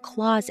in the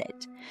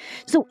closet.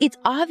 So it's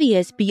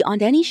obvious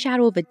beyond any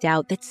shadow of a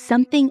doubt that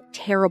something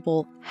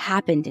terrible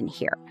happened in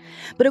here.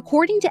 But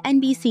according to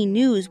NBC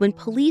News, when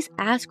police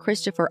ask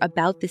Christopher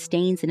about the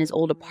stains in his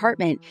old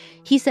apartment,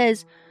 he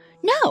says,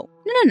 No,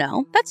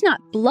 that's not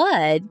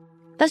blood.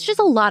 That's just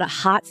a lot of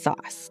hot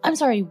sauce. I'm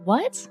sorry,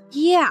 what?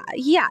 Yeah.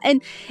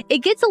 And it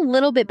gets a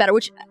little bit better,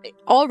 which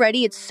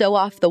already it's so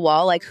off the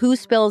wall. Who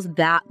spills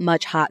that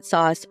much hot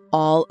sauce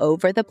all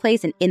over the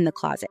place and in the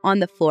closet, on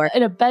the floor?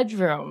 In a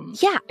bedroom.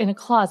 Yeah. In a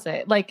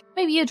closet.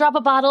 Maybe you drop a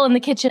bottle in the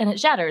kitchen and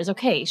it shatters.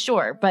 Okay,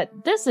 sure. But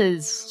this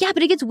is... Yeah,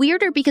 but it gets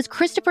weirder because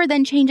Christopher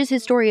then changes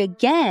his story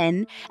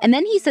again. And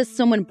then he says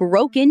someone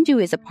broke into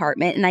his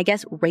apartment and I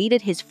guess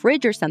raided his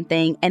fridge or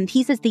something. And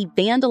he says they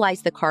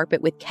vandalized the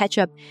carpet with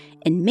ketchup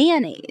and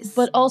mayonnaise.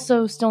 But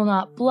also still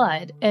not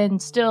blood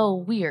and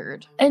still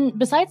weird. And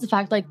besides the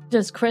fact,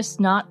 does Chris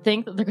not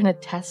think that they're going to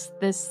test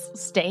this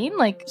stain?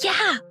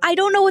 Yeah, I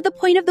don't know what the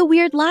point of the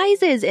weird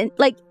lies is. And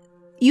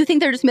you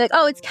think they're just going to be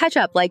oh, it's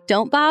ketchup.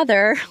 Don't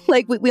bother.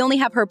 We only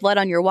have her blood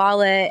on your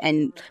wallet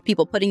and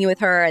people putting you with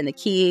her and the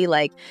key.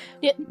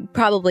 Yeah.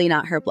 Probably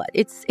not her blood.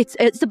 It's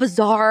a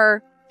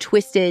bizarre,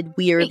 twisted,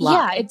 weird lie.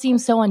 Yeah, it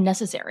seems so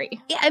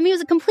unnecessary. Yeah, I mean, it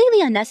was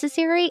completely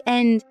unnecessary,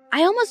 and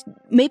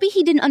maybe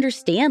he didn't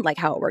understand,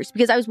 how it works,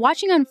 because I was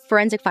watching on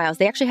Forensic Files,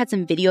 they actually had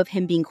some video of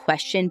him being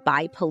questioned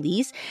by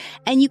police,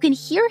 and you can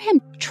hear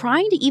him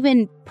trying to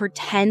even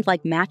pretend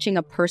matching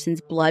a person's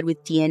blood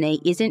with DNA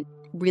isn't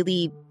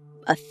really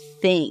a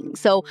thing.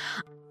 So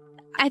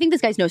I think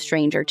this guy's no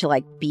stranger to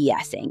like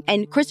BSing.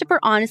 And Christopher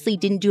honestly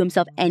didn't do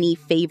himself any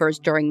favors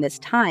during this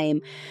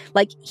time.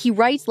 Like, he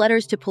writes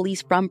letters to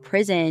police from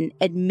prison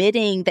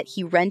admitting that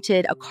he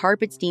rented a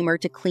carpet steamer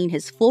to clean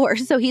his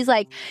floors. So he's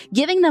like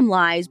giving them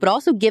lies, but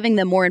also giving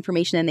them more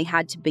information than they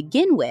had to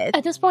begin with.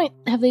 At this point,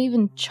 have they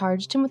even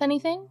charged him with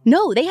anything?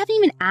 No, they haven't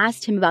even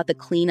asked him about the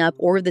cleanup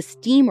or the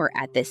steamer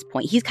at this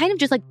point. He's kind of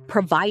just like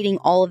providing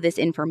all of this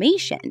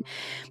information.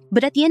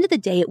 But at the end of the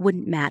day, it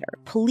wouldn't matter.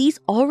 Police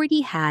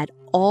already had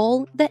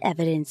all the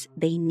evidence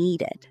they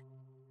needed.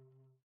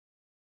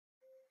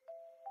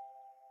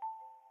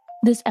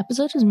 This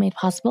episode was made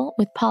possible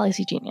with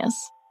Policy Genius.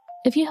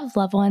 If you have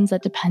loved ones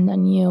that depend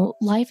on you,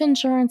 life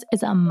insurance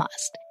is a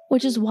must,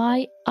 which is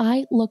why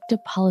I look to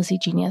Policy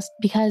Genius,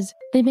 because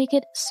they make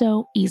it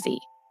so easy.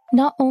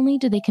 Not only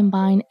do they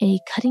combine a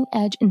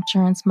cutting-edge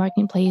insurance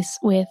marketplace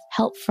with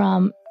help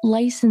from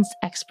licensed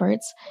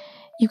experts,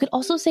 you could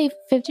also save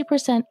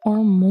 50%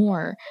 or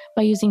more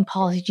by using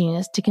Policy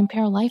Genius to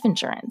compare life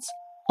insurance.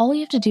 All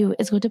you have to do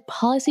is go to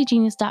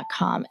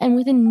policygenius.com, and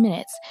within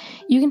minutes,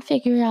 you can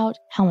figure out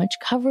how much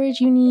coverage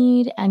you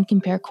need and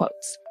compare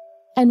quotes.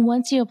 And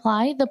once you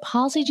apply, the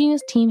Policy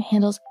Genius team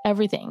handles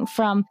everything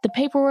from the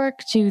paperwork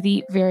to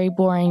the very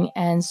boring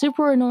and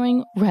super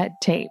annoying red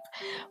tape.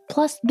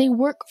 Plus, they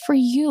work for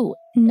you,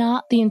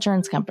 not the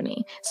insurance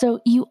company.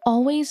 So you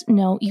always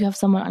know you have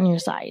someone on your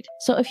side.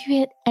 So if you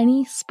hit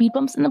any speed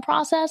bumps in the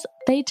process,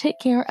 they take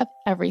care of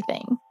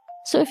everything.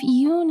 So if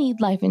you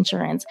need life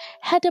insurance,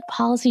 head to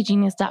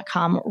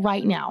policygenius.com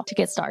right now to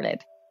get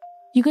started.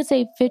 You could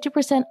save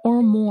 50%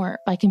 or more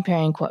by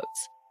comparing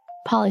quotes.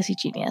 Policy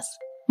Genius.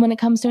 When it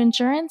comes to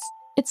insurance,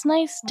 it's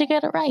nice to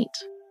get it right.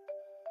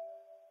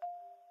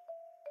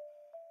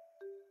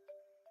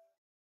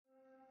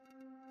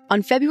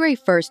 On February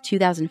 1st,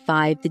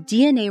 2005, the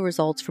DNA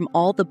results from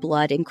all the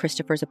blood in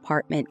Christopher's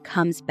apartment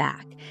comes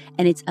back,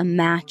 and it's a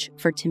match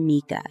for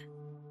Tamika.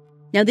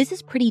 Now, this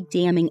is pretty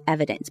damning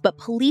evidence, but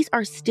police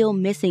are still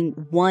missing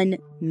one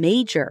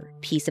major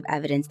piece of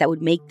evidence that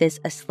would make this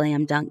a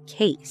slam dunk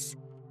case.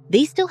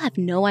 They still have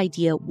no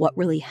idea what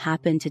really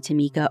happened to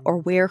Tamika or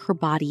where her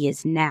body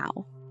is now.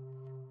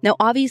 Now,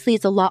 obviously,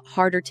 it's a lot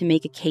harder to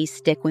make a case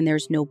stick when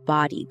there's no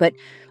body. But,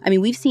 I mean,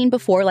 we've seen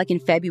before, like in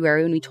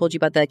February when we told you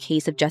about the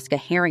case of Jessica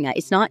Haringa,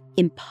 it's not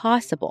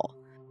impossible.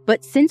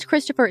 But since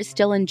Christopher is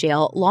still in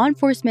jail, law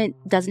enforcement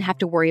doesn't have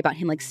to worry about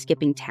him like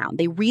skipping town.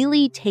 They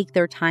really take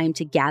their time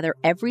to gather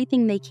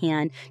everything they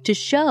can to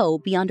show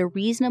beyond a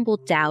reasonable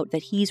doubt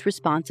that he's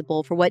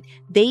responsible for what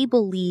they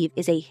believe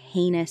is a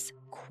heinous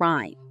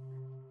crime.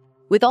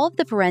 With all of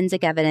the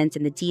forensic evidence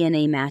and the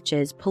DNA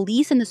matches,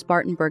 police in the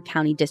Spartanburg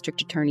County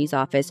District Attorney's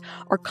Office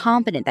are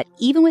confident that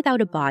even without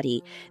a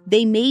body,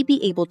 they may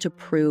be able to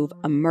prove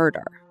a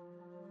murder.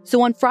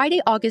 So on Friday,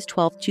 August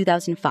 12,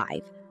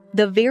 2005,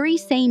 the very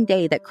same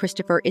day that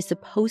Christopher is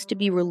supposed to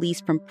be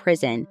released from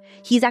prison,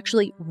 he's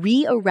actually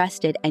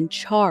rearrested and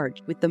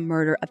charged with the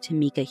murder of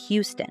Tamika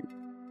Houston.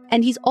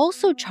 And he's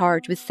also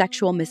charged with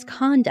sexual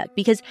misconduct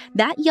because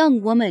that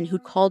young woman who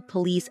called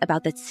police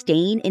about that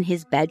stain in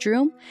his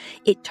bedroom,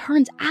 it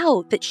turns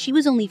out that she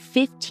was only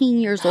 15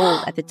 years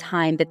old at the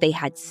time that they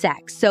had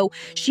sex. So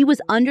she was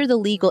under the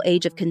legal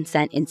age of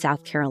consent in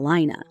South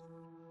Carolina.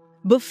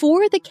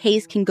 Before the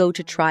case can go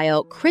to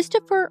trial,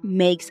 Christopher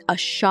makes a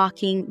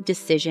shocking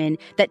decision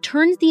that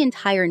turns the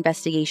entire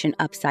investigation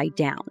upside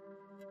down.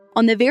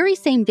 On the very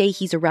same day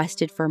he's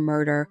arrested for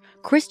murder,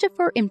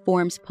 Christopher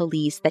informs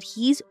police that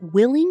he's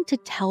willing to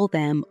tell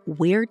them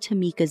where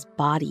Tamika's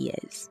body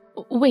is.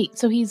 Wait,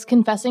 so he's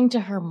confessing to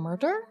her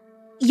murder?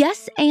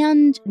 Yes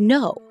and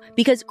no,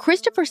 because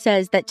Christopher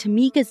says that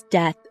Tamika's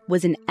death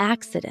was an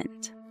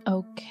accident.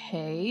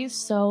 Okay,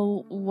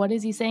 so what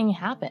is he saying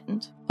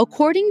happened?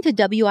 According to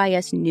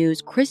WIS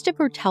News,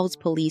 Christopher tells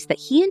police that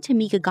he and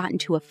Tamika got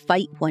into a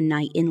fight one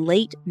night in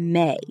late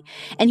May.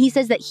 And he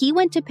says that he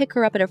went to pick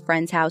her up at a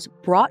friend's house,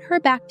 brought her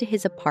back to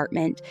his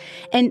apartment.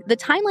 And the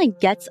timeline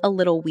gets a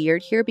little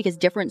weird here because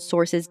different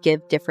sources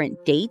give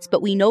different dates,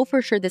 but we know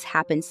for sure this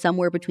happened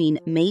somewhere between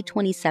May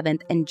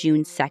 27th and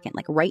June 2nd,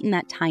 like right in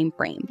that time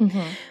frame.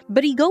 Mm-hmm.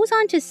 But he goes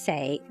on to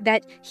say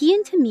that he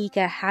and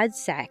Tamika had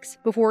sex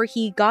before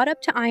he got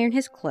up to iron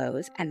his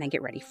clothes and then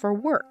get ready for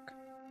work.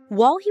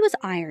 While he was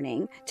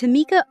ironing,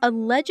 Tamika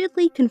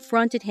allegedly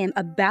confronted him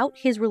about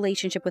his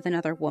relationship with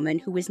another woman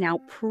who was now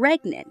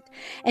pregnant,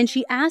 and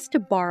she asked to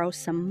borrow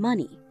some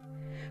money.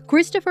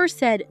 Christopher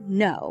said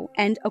no,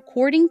 and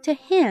according to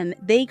him,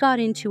 they got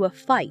into a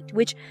fight,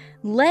 which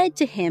led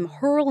to him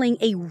hurling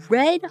a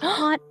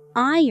red-hot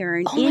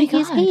iron in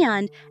his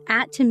hand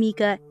at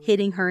Tamika,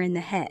 hitting her in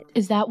the head.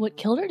 Is that what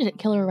killed her? Did it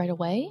kill her right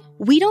away?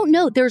 We don't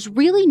know. There's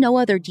really no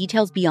other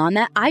details beyond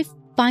that. I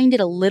find it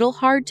a little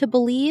hard to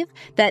believe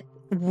that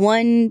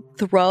one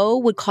throw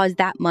would cause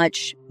that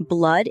much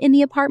blood in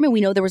the apartment.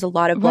 We know there was a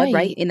lot of blood,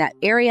 right, in that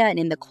area and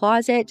in the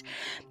closet.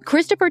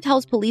 Christopher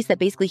tells police that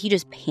basically he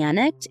just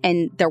panicked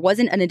and there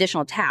wasn't an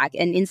additional attack.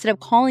 And instead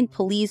of calling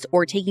police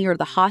or taking her to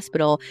the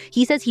hospital,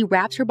 he says he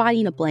wrapped her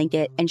body in a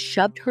blanket and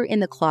shoved her in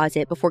the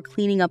closet before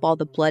cleaning up all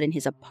the blood in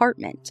his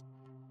apartment.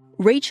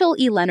 Rachel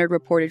E. Leonard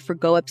reported for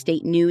Go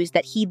Upstate News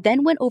that he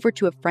then went over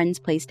to a friend's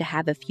place to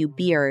have a few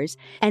beers.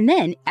 And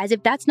then, as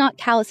if that's not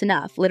callous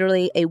enough,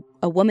 literally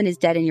a woman is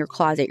dead in your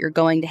closet, you're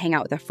going to hang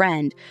out with a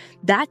friend.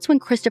 That's when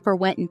Christopher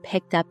went and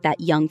picked up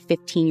that young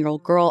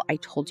 15-year-old girl I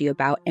told you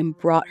about and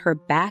brought her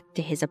back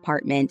to his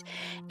apartment.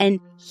 And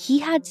he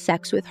had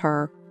sex with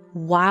her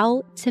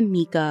while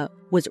Tamika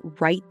was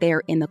right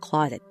there in the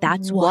closet.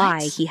 That's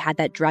why he had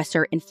that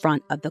dresser in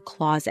front of the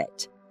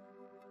closet.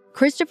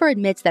 Christopher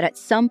admits that at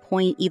some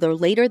point, either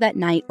later that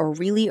night or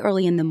really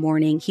early in the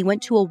morning, he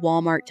went to a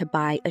Walmart to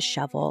buy a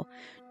shovel,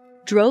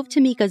 drove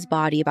Tamika's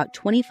body about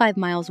 25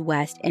 miles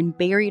west, and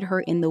buried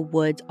her in the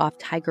woods off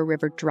Tiger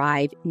River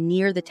Drive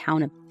near the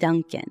town of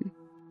Duncan.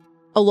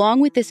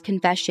 Along with this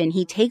confession,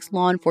 he takes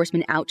law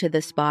enforcement out to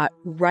the spot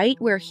right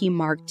where he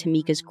marked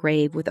Tamika's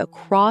grave with a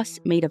cross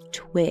made of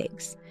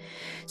twigs.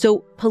 So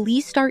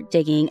police start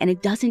digging, and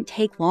it doesn't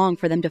take long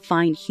for them to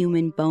find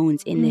human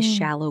bones in this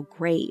shallow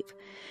grave.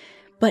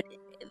 But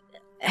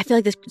I feel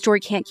like this story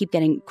can't keep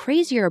getting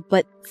crazier,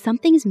 but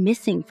something's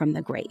missing from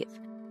the grave.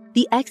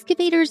 The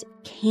excavators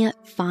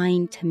can't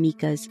find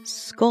Tamika's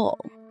skull.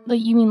 Like,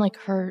 you mean like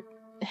her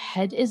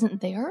head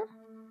isn't there?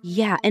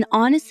 Yeah, and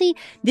honestly,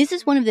 this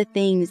is one of the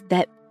things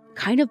that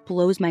kind of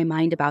blows my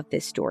mind about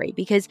this story,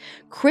 because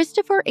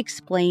Christopher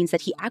explains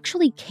that he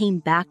actually came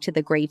back to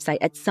the gravesite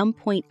at some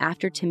point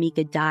after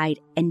Tamika died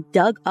and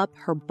dug up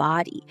her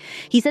body.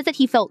 He says that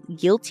he felt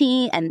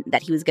guilty and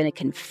that he was going to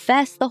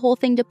confess the whole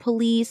thing to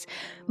police,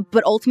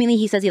 but ultimately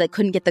he says he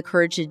couldn't get the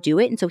courage to do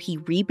it, and so he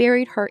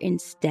reburied her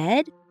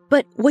instead.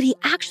 But what he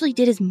actually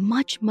did is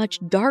much, much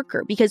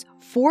darker, because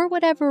for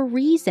whatever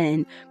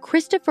reason,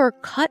 Christopher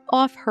cut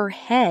off her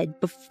head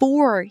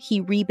before he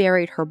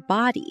reburied her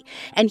body.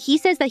 And he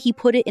says that he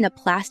put it in a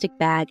plastic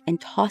bag and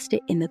tossed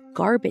it in the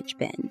garbage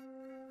bin.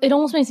 It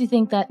almost makes me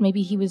think that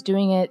maybe he was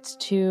doing it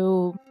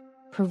to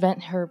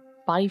prevent her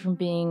body from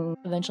being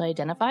eventually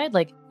identified.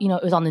 Like,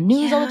 it was on the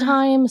news all the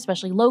time,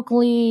 especially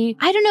locally.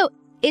 I don't know.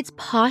 It's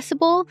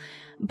possible,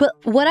 but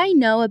what I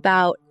know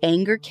about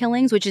anger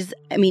killings, which is,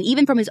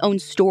 even from his own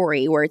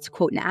story where it's,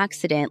 quote, an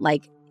accident,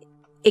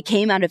 it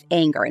came out of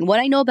anger. And what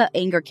I know about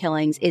anger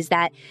killings is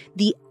that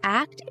the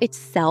act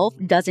itself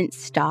doesn't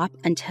stop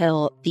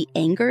until the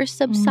anger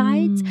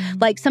subsides.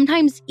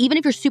 Sometimes, even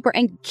if you're super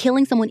angry,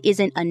 killing someone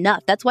isn't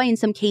enough. That's why in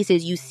some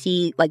cases you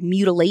see,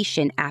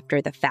 mutilation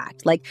after the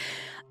fact.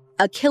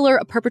 A killer,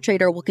 a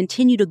perpetrator will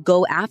continue to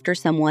go after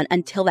someone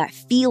until that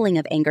feeling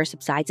of anger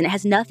subsides. And it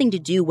has nothing to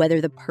do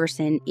whether the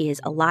person is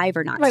alive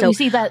or not. Right, so we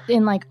see that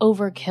in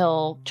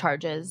overkill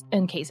charges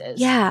and cases.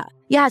 Yeah.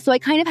 Yeah. So I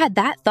kind of had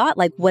that thought,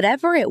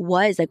 whatever it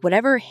was,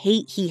 whatever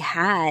hate he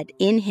had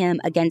in him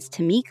against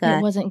Tamika.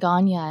 It wasn't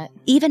gone yet.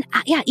 Even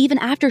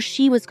after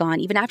she was gone,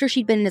 even after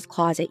she'd been in his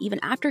closet, even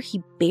after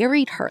he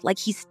buried her,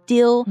 he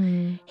still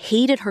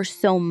hated her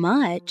so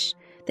much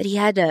that he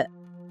had to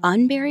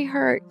unbury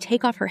her,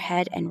 take off her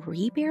head, and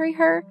rebury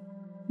her.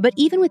 But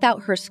even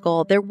without her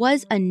skull, there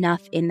was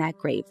enough in that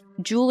grave.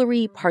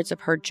 Jewelry, parts of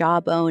her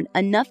jawbone,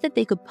 enough that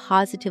they could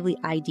positively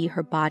ID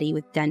her body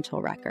with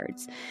dental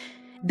records.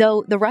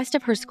 Though the rest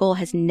of her skull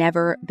has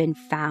never been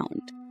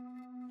found.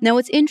 Now,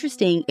 what's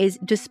interesting is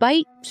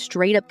despite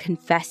straight up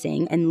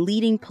confessing and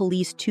leading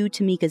police to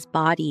Tamika's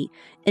body,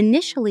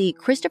 initially,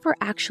 Christopher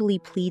actually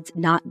pleads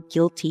not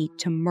guilty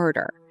to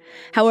murder.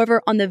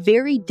 However, on the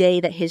very day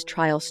that his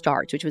trial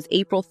starts, which was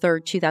April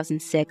 3rd,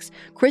 2006,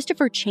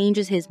 Christopher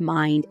changes his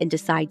mind and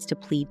decides to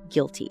plead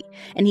guilty.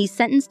 And he's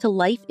sentenced to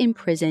life in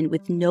prison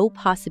with no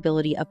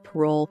possibility of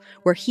parole,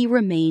 where he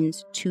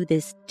remains to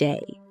this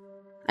day.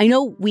 I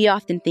know we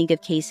often think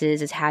of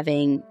cases as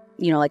having,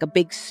 a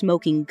big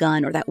smoking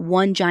gun or that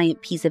one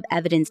giant piece of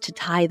evidence to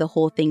tie the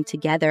whole thing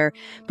together.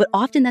 But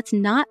often that's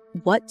not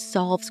what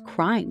solves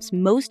crimes.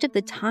 Most of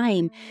the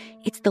time,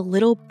 it's the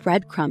little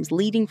breadcrumbs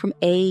leading from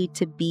A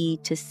to B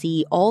to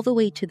C all the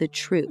way to the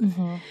truth.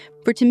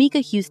 For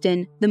Tamika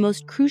Houston, the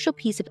most crucial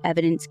piece of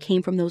evidence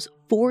came from those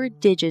 4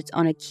 digits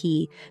on a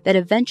key that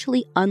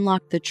eventually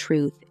unlocked the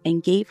truth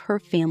and gave her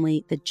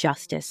family the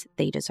justice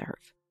they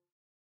deserve.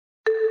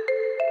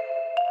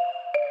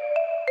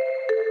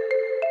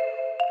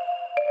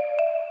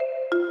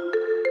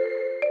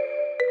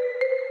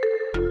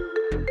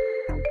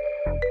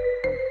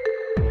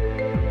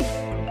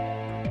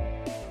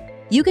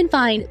 You can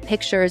find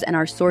pictures and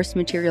our source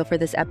material for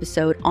this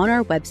episode on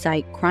our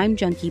website,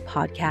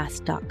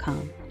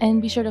 crimejunkiepodcast.com.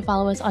 And be sure to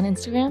follow us on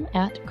Instagram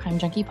at Crime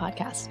Junkie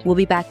Podcast. We'll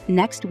be back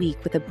next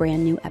week with a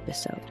brand new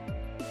episode.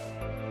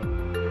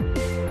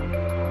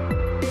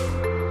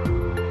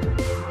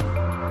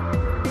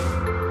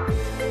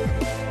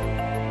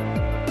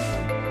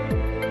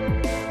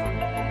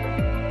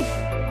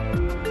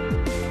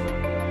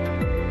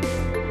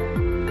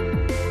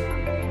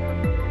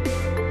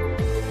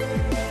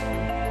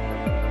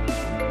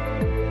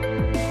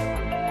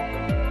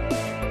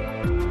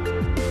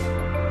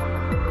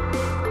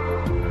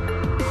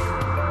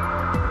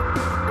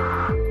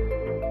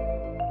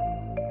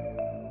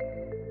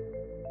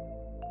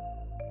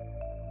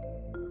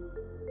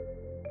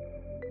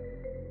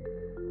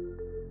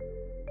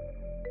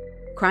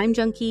 Crime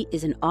Junkie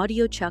is an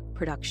Audio Chuck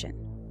production.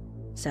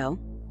 So,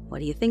 what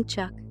do you think,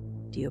 Chuck?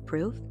 Do you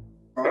approve?